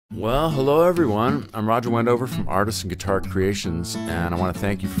Well, hello everyone. I'm Roger Wendover from Artists and Guitar Creations, and I want to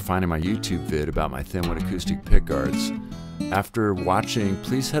thank you for finding my YouTube vid about my ThinWood Acoustic Pickguards. After watching,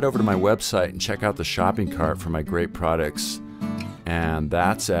 please head over to my website and check out the shopping cart for my great products, and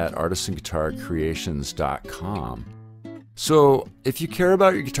that's at artistsandguitarcreations.com. So, if you care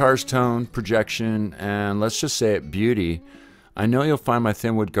about your guitar's tone, projection, and let's just say it, beauty, I know you'll find my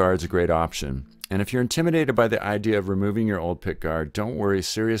ThinWood guards a great option. And if you're intimidated by the idea of removing your old pickguard, don't worry,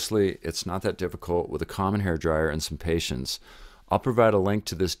 seriously, it's not that difficult with a common hairdryer and some patience. I'll provide a link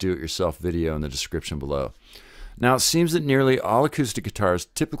to this do-it-yourself video in the description below. Now, it seems that nearly all acoustic guitars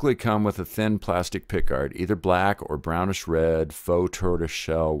typically come with a thin plastic pickguard, either black or brownish red, faux tortoise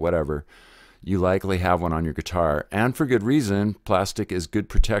shell, whatever. You likely have one on your guitar, and for good reason. Plastic is good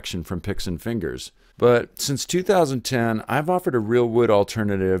protection from picks and fingers. But since 2010, I've offered a real wood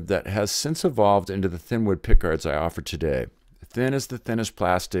alternative that has since evolved into the ThinWood pickguards I offer today. Thin as the thinnest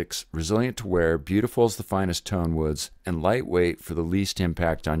plastics, resilient to wear, beautiful as the finest tone woods, and lightweight for the least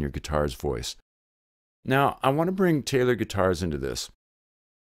impact on your guitar's voice. Now, I want to bring Taylor Guitars into this,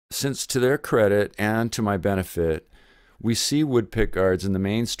 since to their credit and to my benefit, we see wood pickguards in the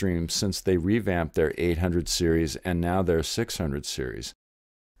mainstream since they revamped their 800 series and now their 600 series.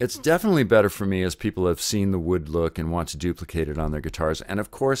 It's definitely better for me as people have seen the wood look and want to duplicate it on their guitars. And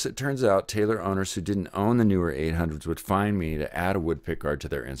of course, it turns out Taylor owners who didn't own the newer 800s would find me to add a wood pickguard to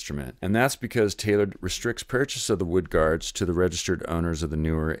their instrument. And that's because Taylor restricts purchase of the wood guards to the registered owners of the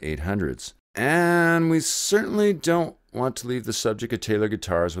newer 800s. And we certainly don't want to leave the subject of Taylor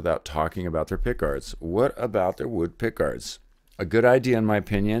guitars without talking about their pickguards. What about their wood pickguards? A good idea in my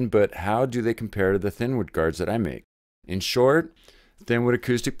opinion, but how do they compare to the ThinWood guards that I make? In short, ThinWood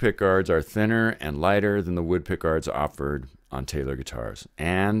acoustic pickguards are thinner and lighter than the wood pickguards offered on Taylor guitars,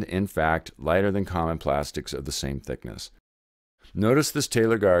 and in fact, lighter than common plastics of the same thickness. Notice this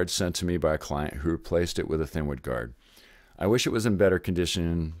Taylor guard sent to me by a client who replaced it with a ThinWood guard. I wish it was in better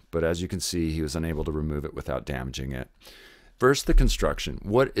condition, but as you can see, he was unable to remove it without damaging it. First, the construction.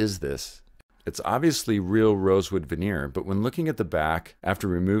 What is this? It's obviously real rosewood veneer, but when looking at the back, after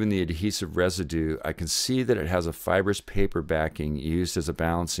removing the adhesive residue, I can see that it has a fibrous paper backing used as a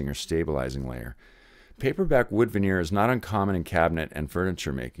balancing or stabilizing layer. Paperback wood veneer is not uncommon in cabinet and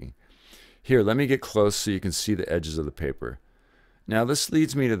furniture making. Here, let me get close so you can see the edges of the paper. Now this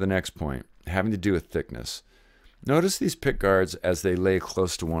leads me to the next point, having to do with thickness. Notice these pickguards as they lay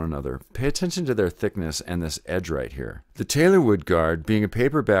close to one another. Pay attention to their thickness and this edge right here. The Taylor wood guard, being a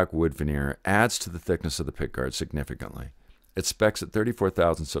paperback wood veneer, adds to the thickness of the pickguard significantly. It specs at 34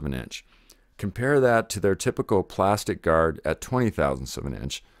 thousandths of an inch. Compare that to their typical plastic guard at 20 thousandths of an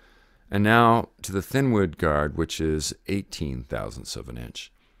inch. And now to the ThinWood guard, which is 18 thousandths of an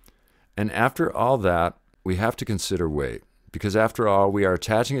inch. And after all that, we have to consider weight, because after all, we are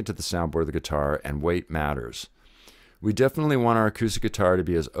attaching it to the soundboard of the guitar, and weight matters. We definitely want our acoustic guitar to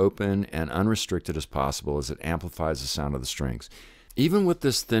be as open and unrestricted as possible as it amplifies the sound of the strings. Even with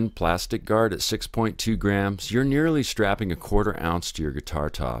this thin plastic guard at 6.2 grams, you're nearly strapping a 1/4 ounce to your guitar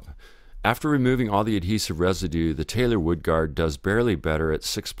top. After removing all the adhesive residue, the Taylor wood guard does barely better at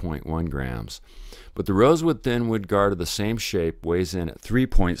 6.1 grams. But the rosewood thin wood guard of the same shape weighs in at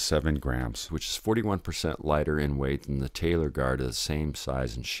 3.7 grams, which is 41% lighter in weight than the Taylor guard of the same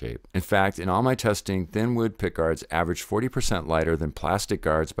size and shape. In fact, in all my testing, thin wood pickguards average 40% lighter than plastic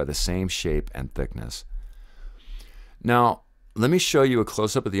guards by the same shape and thickness. Now, let me show you a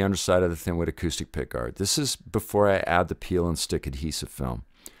close-up of the underside of the ThinWood acoustic pickguard. This is before I add the peel and stick adhesive film.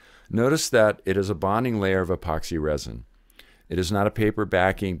 Notice that it is a bonding layer of epoxy resin. It is not a paper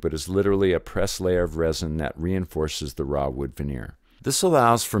backing, but is literally a pressed layer of resin that reinforces the raw wood veneer. This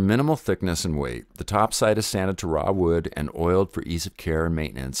allows for minimal thickness and weight. The top side is sanded to raw wood and oiled for ease of care and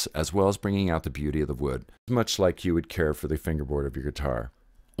maintenance, as well as bringing out the beauty of the wood, much like you would care for the fingerboard of your guitar.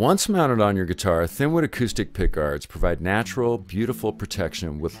 Once mounted on your guitar, ThinWood acoustic pickguards provide natural, beautiful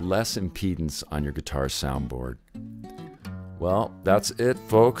protection with less impedance on your guitar's soundboard. Well, that's it,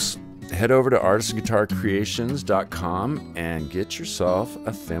 folks. Head over to artistsandguitarcreations.com and get yourself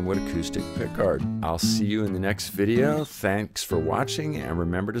a ThinWood acoustic pickguard. I'll see you in the next video. Thanks for watching, and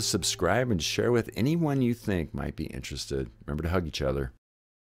remember to subscribe and share with anyone you think might be interested. Remember to hug each other.